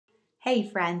Hey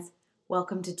friends,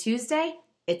 welcome to Tuesday.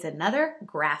 It's another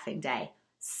graphing day.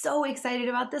 So excited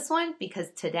about this one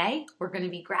because today we're going to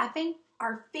be graphing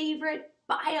our favorite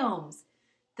biomes.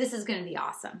 This is going to be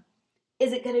awesome.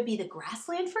 Is it going to be the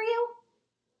grassland for you?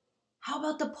 How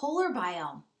about the polar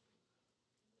biome?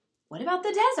 What about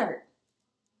the desert?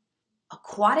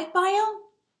 Aquatic biome?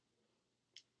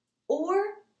 Or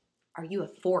are you a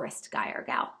forest guy or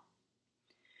gal?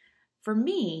 For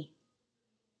me,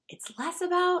 it's less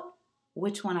about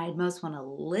which one I'd most want to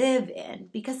live in,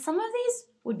 because some of these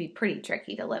would be pretty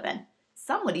tricky to live in.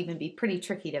 Some would even be pretty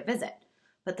tricky to visit.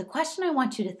 But the question I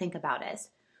want you to think about is,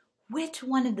 which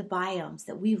one of the biomes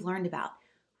that we've learned about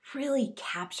really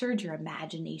captured your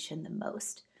imagination the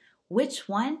most? Which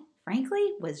one,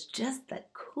 frankly, was just the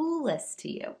coolest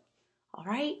to you? All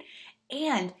right?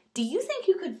 And do you think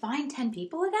you could find 10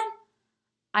 people again?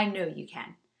 I know you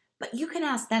can. But you can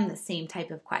ask them the same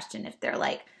type of question if they're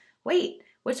like, wait,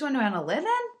 which one do I want to live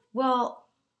in? Well,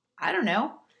 I don't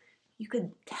know. You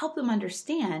could help them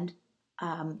understand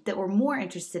that we're more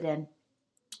interested in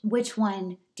which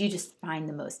one do you just find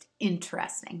the most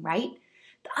interesting, right?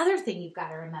 The other thing you've got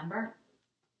to remember,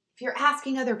 if you're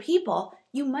asking other people,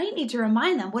 you might need to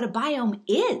remind them what a biome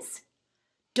is.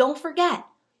 Don't forget,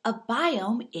 a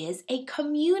biome is a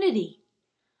community.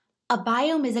 A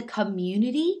biome is a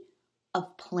community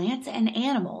of plants and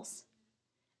animals.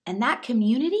 And that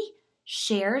community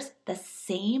shares the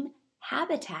same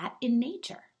habitat in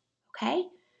nature, okay?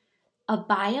 A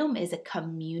biome is a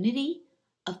community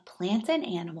of plants and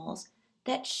animals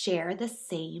that share the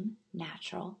same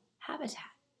natural habitat.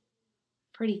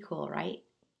 Pretty cool, right?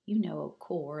 You know a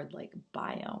cool word like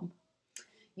biome.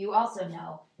 You also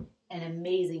know an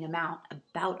amazing amount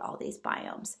about all these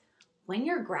biomes. When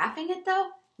you're graphing it though,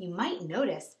 you might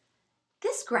notice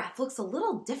this graph looks a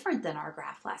little different than our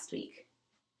graph last week.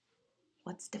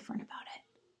 What's different about it?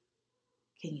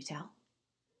 Can you tell?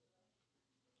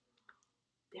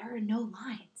 There are no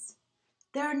lines.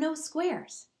 There are no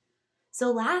squares.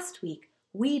 So last week,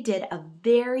 we did a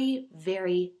very,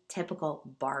 very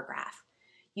typical bar graph.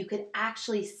 You could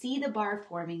actually see the bar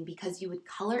forming because you would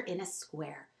color in a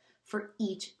square for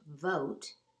each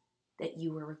vote that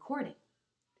you were recording.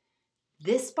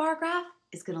 This bar graph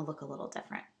is going to look a little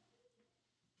different.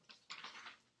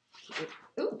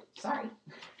 Ooh, sorry.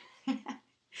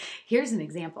 Here's an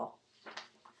example.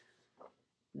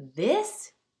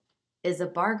 This is a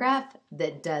bar graph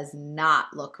that does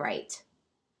not look right.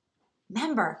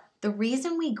 Remember, the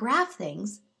reason we graph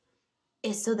things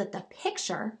is so that the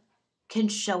picture can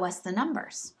show us the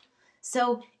numbers.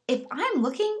 So if I'm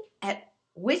looking at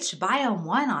which biome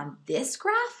won on this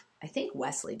graph, I think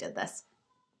Wesley did this.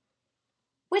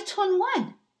 Which one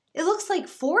won? It looks like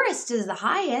forest is the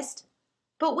highest,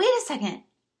 but wait a second.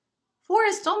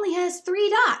 Forest only has 3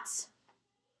 dots.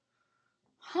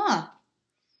 Huh.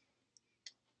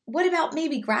 What about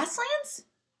maybe grasslands?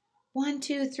 1,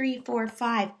 2, 3, 4,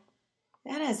 5.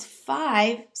 That has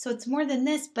 5, so it's more than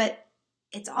this, but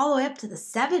it's all the way up to the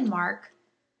 7 mark.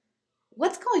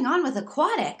 What's going on with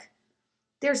aquatic?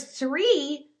 There's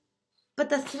 3, but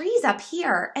the 3's up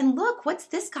here. And look, what's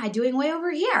this guy doing way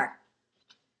over here?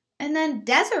 And then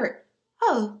desert.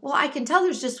 Oh, well, I can tell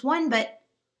there's just 1, but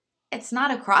it's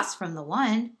not across from the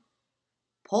 1.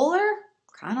 Polar,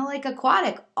 kind of like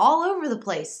aquatic, all over the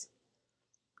place.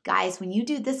 Guys, when you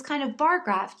do this kind of bar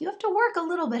graph, you have to work a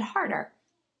little bit harder.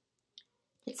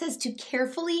 It says to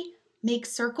carefully make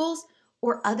circles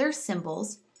or other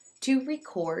symbols to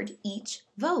record each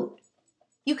vote.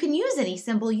 You can use any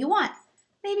symbol you want.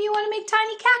 Maybe you want to make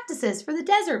tiny cactuses for the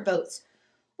desert votes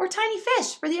or tiny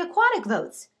fish for the aquatic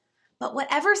votes. But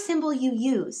whatever symbol you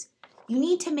use, you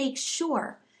need to make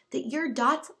sure that your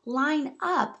dots line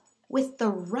up with the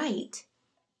right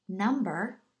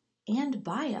number and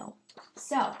biome.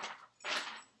 So,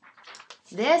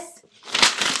 this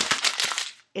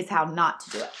is how not to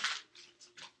do it.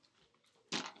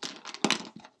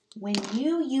 When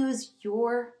you use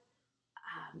your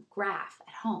graph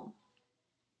at home,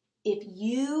 if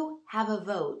you have a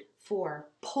vote for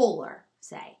polar,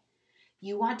 say,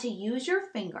 you want to use your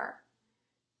finger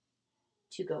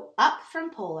to go up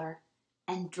from polar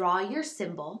and draw your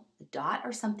symbol, a dot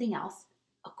or something else,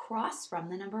 across from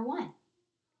the number 1,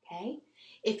 okay?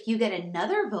 If you get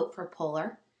another vote for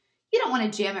polar, you don't want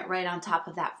to jam it right on top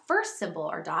of that first symbol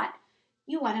or dot.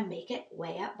 You want to make it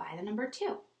way up by the number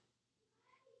 2.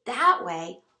 That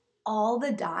way, all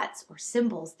the dots or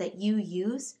symbols that you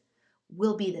use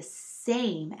will be the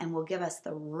same and will give us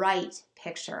the right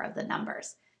picture of the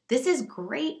numbers. This is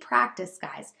great practice,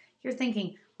 guys. You're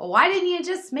thinking, well, why didn't you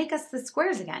just make us the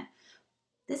squares again?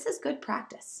 This is good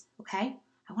practice, okay?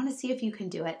 I want to see if you can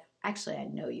do it Actually, I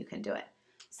know you can do it.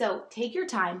 So take your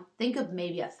time, think of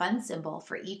maybe a fun symbol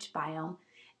for each biome,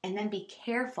 and then be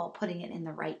careful putting it in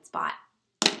the right spot.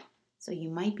 So you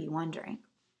might be wondering,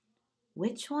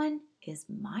 which one is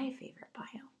my favorite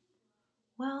biome?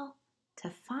 Well, to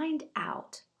find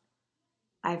out,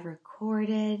 I've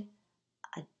recorded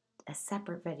a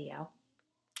separate video.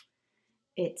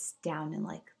 It's down in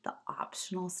like the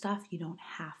optional stuff. You don't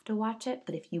have to watch it,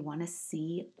 but if you want to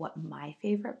see what my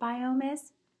favorite biome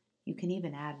is, you can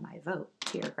even add my vote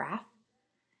to your graph.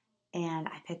 And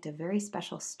I picked a very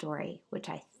special story, which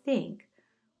I think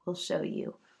will show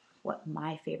you what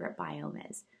my favorite biome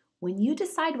is. When you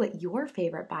decide what your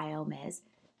favorite biome is,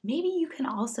 maybe you can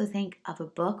also think of a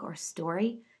book or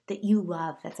story that you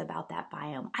love that's about that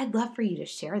biome. I'd love for you to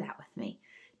share that with me.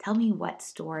 Tell me what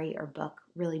story or book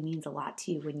really means a lot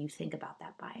to you when you think about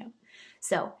that biome.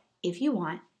 So if you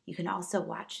want, you can also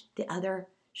watch the other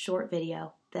short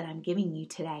video that I'm giving you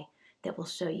today that will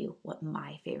show you what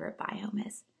my favorite biome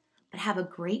is. But have a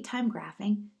great time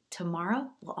graphing. Tomorrow,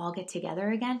 we'll all get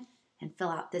together again and fill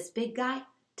out this big guy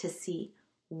to see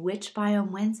which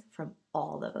biome wins from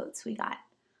all the votes we got.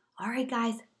 All right,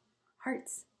 guys,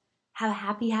 hearts. Have a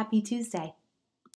happy, happy Tuesday.